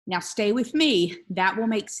Now stay with me. That will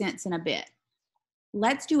make sense in a bit.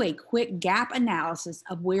 Let's do a quick gap analysis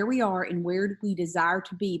of where we are and where we desire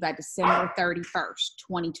to be by December 31st,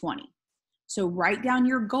 2020. So write down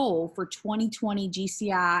your goal for 2020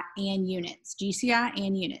 GCI and units, GCI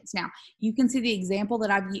and units. Now, you can see the example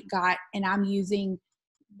that I've got, and I'm using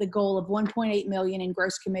the goal of 1.8 million in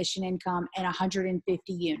gross commission income and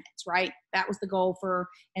 150 units, right? That was the goal for,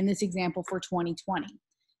 in this example, for 2020.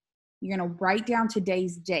 You're going to write down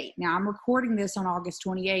today's date. Now, I'm recording this on August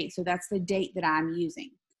 28th, so that's the date that I'm using.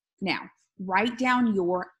 Now, write down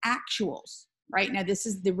your actuals. Right now, this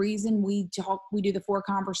is the reason we do the 4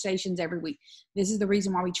 conversations every week. This is the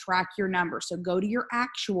reason why we track your numbers. So go to your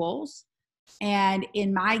actuals. And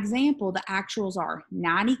in my example, the actuals are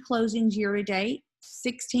 90 closings year to date,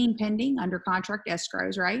 16 pending under contract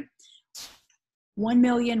escrows, right?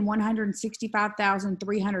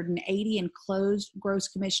 1,165,380 in closed gross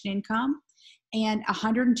commission income and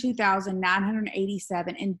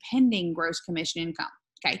 102,987 in pending gross commission income.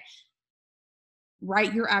 Okay.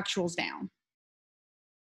 Write your actuals down.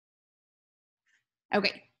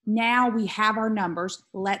 Okay, now we have our numbers.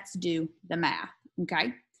 Let's do the math,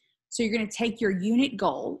 okay? So you're going to take your unit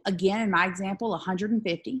goal, again, in my example,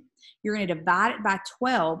 150. You're going to divide it by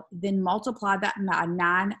 12, then multiply that by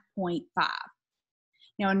 9.5.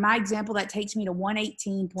 Now, in my example, that takes me to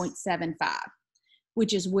 118.75,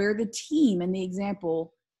 which is where the team in the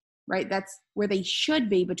example, right, that's where they should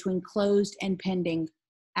be between closed and pending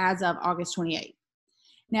as of August 28th.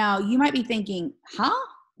 Now, you might be thinking,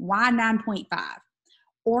 why 9.5?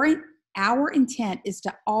 Or our intent is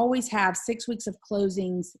to always have 6 weeks of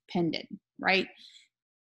closings pending, right?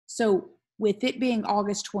 So with it being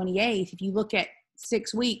August 28th, if you look at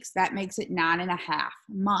 6 weeks, that makes it 9.5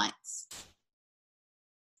 months.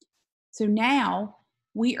 So now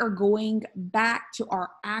we are going back to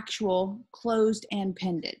our actual closed and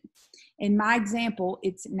pending. In my example,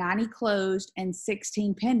 it's 90 closed and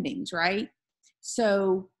 16 pendings, right?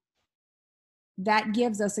 So that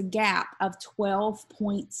gives us a gap of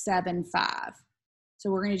 12.75. So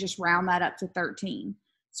we're going to just round that up to 13.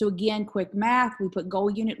 So again, quick math, we put goal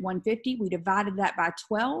unit 150, we divided that by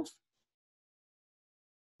 12.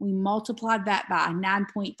 We multiplied that by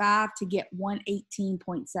 9.5 to get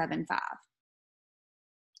 118.75.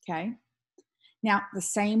 Okay. Now, the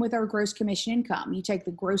same with our gross commission income. You take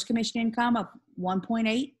the gross commission income of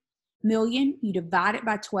 1.8 million, you divide it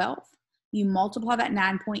by 12, you multiply that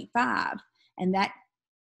 9.5, and that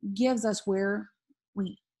gives us where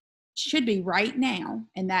we should be right now,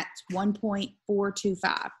 and that's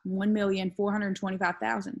 1.425,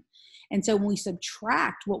 1,425,000. And so when we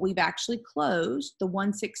subtract what we've actually closed, the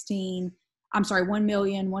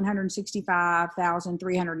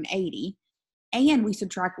 1,165,380, and we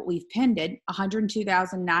subtract what we've pended,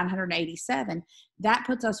 102,987, that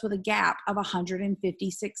puts us with a gap of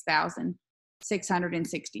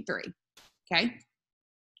 156,663. Okay.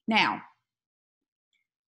 Now,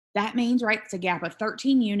 that means, right, it's a gap of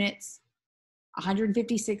 13 units,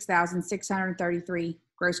 156,633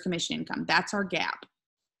 gross commission income. That's our gap.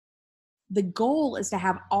 The goal is to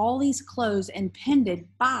have all these closed and pended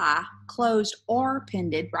by, closed or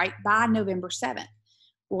pended, right, by November 7th.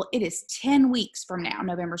 Well, it is 10 weeks from now,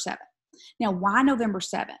 November 7th. Now, why November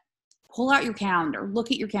 7th? Pull out your calendar. Look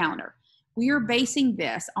at your calendar. We are basing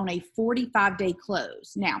this on a 45-day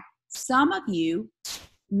close. Now, some of you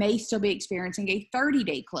may still be experiencing a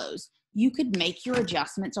 30-day close. You could make your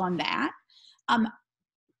adjustments on that.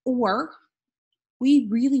 Or we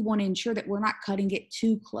really want to ensure that we're not cutting it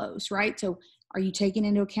too close, right? So are you taking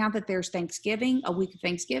into account that there's Thanksgiving, a week of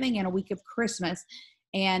Thanksgiving, and a week of Christmas,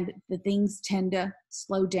 and the things tend to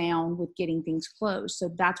slow down with getting things closed?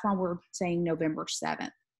 So that's why we're saying November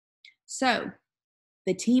 7th. So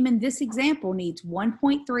the team in this example needs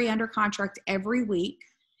 1.3 under contract every week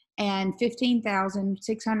and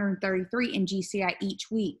 15,633 in GCI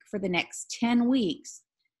each week for the next 10 weeks.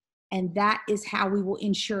 And that is how we will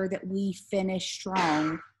ensure that we finish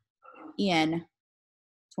strong in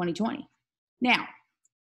 2020. Now,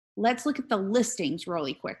 let's look at the listings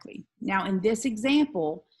really quickly. Now, in this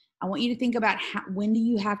example, I want you to think about when do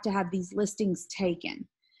you have to have these listings taken?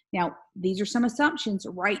 Now, these are some assumptions.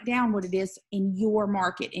 Write down what it is in your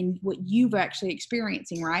market and what you've actually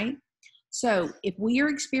experiencing, right? So if we are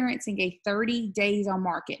experiencing a 30 days on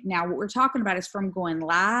market, now what we're talking about is from going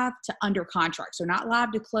live to under contract. So not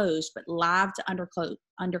live to close, but live to under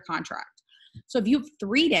contract. So if you have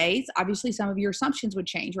 3 days, obviously some of your assumptions would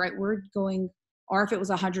change, right? We're going, or if it was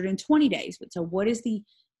 120 days. But so what is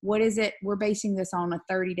it? We're basing this on a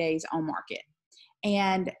 30 days on market.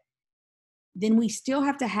 And then we still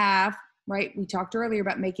have to have right? We talked earlier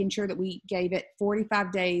about making sure that we gave it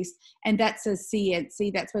 45 days, and that says see, and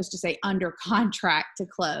see, that's supposed to say under contract to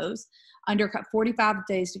close, 45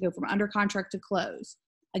 days to go from under contract to close.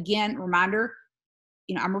 Again, reminder,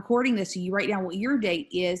 I'm recording this, so you write down what your date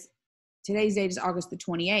is. Today's date is August the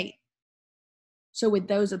 28th. So with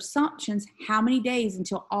those assumptions, how many days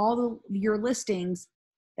until all your listings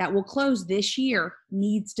that will close this year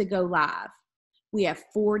needs to go live? We have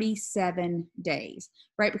 47 days,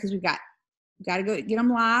 right? Because we've got to go get them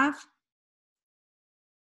live,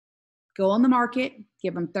 go on the market,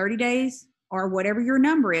 give them 30 days or whatever your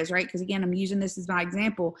number is, right? Because again, I'm using this as my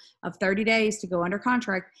example of 30 days to go under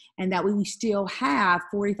contract, and that way we still have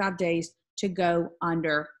 45 days to go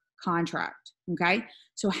under contract, okay?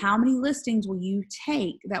 So how many listings will you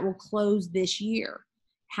take that will close this year?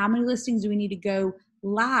 How many listings do we need to go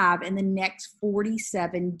live in the next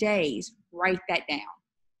 47 days? Write that down.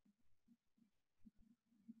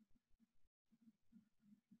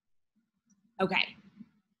 Okay.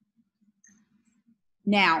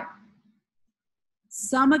 Now,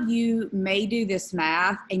 some of you may do this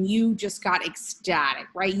math and you just got ecstatic,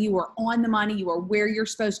 right? You were on the money. You are where you're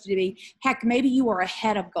supposed to be. Heck, maybe you are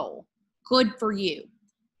ahead of goal. Good for you.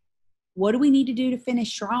 What do we need to do to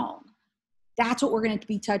finish strong? That's what we're going to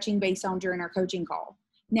be touching base on during our coaching call.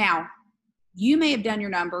 Now, you may have done your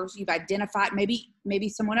numbers. You've identified, maybe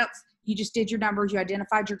someone else, you just did your numbers. You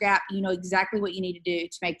identified your gap. You know exactly what you need to do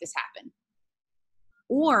to make this happen.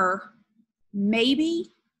 Or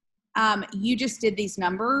maybe you just did these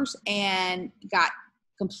numbers and got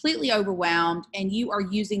completely overwhelmed and you are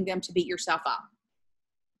using them to beat yourself up,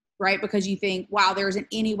 right? Because you think, wow, there isn't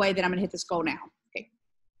any way that I'm going to hit this goal now. Okay.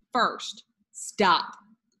 First, stop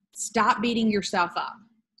beating yourself up.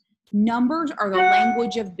 Numbers are the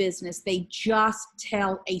language of business. They just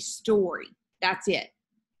tell a story. That's it.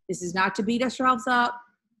 This is not to beat ourselves up.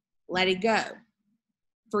 Let it go.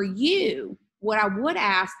 For you, what I would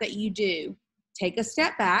ask that you do, take a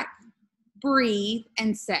step back, breathe,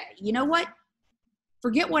 and say, you know what?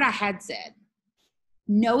 Forget what I had said.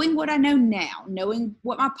 Knowing what I know now, knowing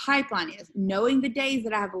what my pipeline is, knowing the days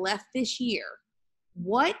that I have left this year,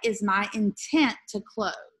 what is my intent to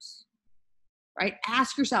close? Right?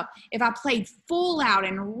 Ask yourself, if I played full out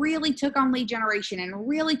and really took on lead generation and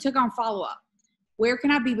really took on follow-up, where can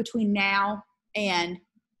I be between now and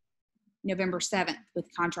November 7th with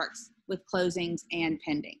contracts, with closings and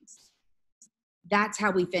pendings? That's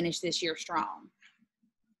how we finish this year strong.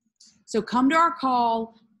 So come to our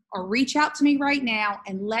call or reach out to me right now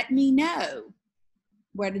and let me know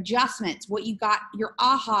what adjustments, what you got, your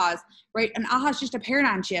ahas, right? An aha is just a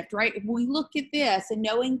paradigm shift, right? If we look at this and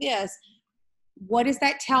knowing this, what does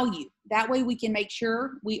that tell you? That way we can make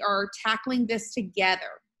sure we are tackling this together.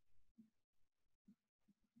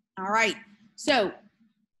 All right. So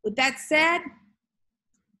with that said,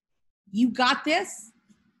 you got this.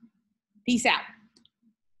 Peace out.